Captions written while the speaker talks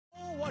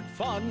what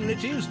fun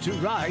it is to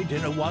ride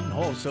in a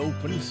one-horse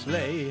open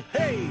sleigh.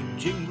 Hey,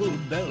 jingle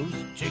bells,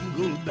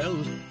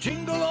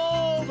 jingle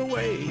all the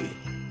way.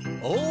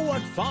 Oh,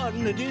 what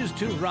fun it is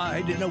to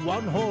ride in a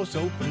one-horse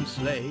open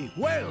sleigh.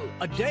 Well,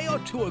 a day or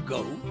two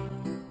ago,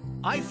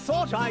 I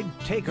thought I'd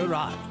take a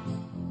ride,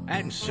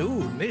 and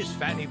soon Miss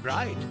Fanny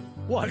Bright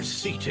was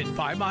seated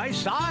by my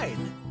side.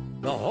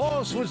 The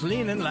horse was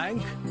lean and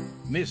lank,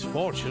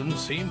 misfortune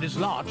seemed his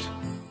lot,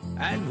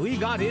 and we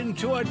got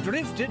into a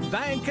drifted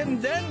bank,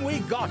 and then we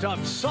got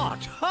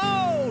upsot.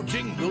 Oh,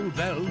 jingle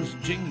bells,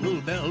 jingle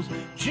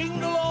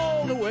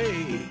all the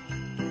way.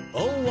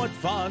 Oh, what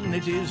fun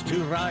it is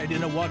to ride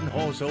in a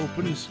one-horse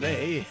open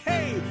sleigh.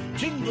 Hey,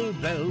 jingle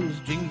bells,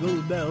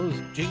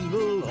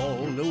 jingle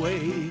all the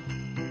way.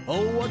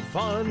 Oh, what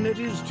fun it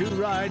is to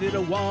ride in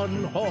a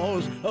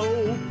one-horse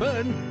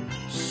open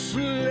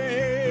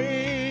sleigh.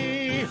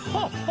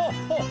 Ho, ho,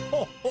 ho,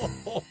 ho, ho,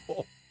 ho,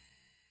 ho.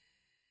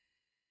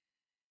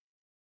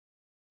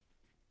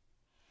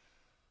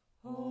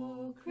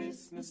 Oh,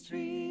 Christmas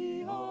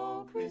tree,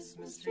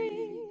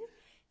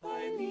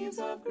 thy leaves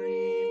of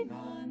green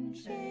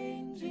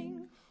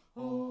unchanging.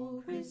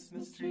 Oh,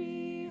 Christmas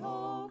tree,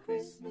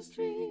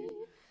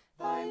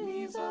 thy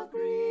leaves of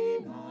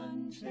green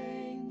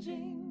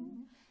unchanging.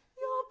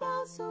 Your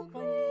boughs so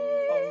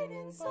green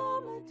in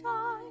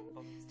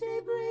summertime, stay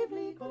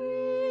bravely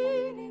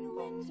green in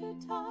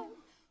wintertime.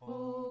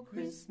 Oh,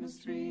 Christmas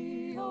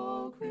tree,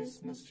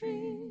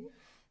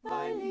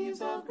 thy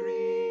leaves of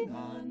green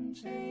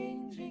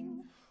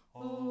unchanging.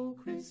 Oh,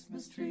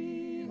 Christmas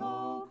tree,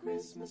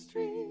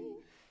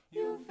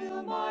 you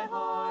fill my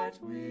heart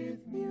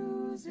with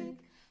music.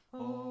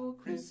 Oh,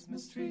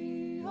 Christmas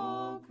tree,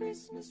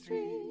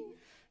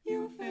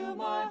 you fill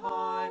my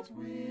heart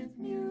with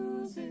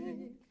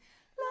music.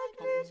 Like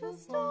little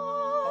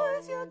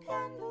stars, your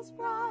candles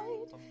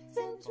bright,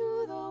 send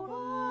to the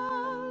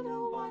world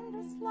a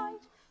wondrous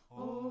light.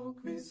 Oh,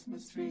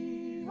 Christmas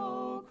tree,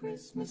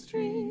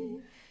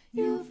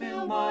 you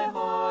fill my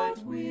heart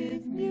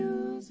with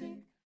music.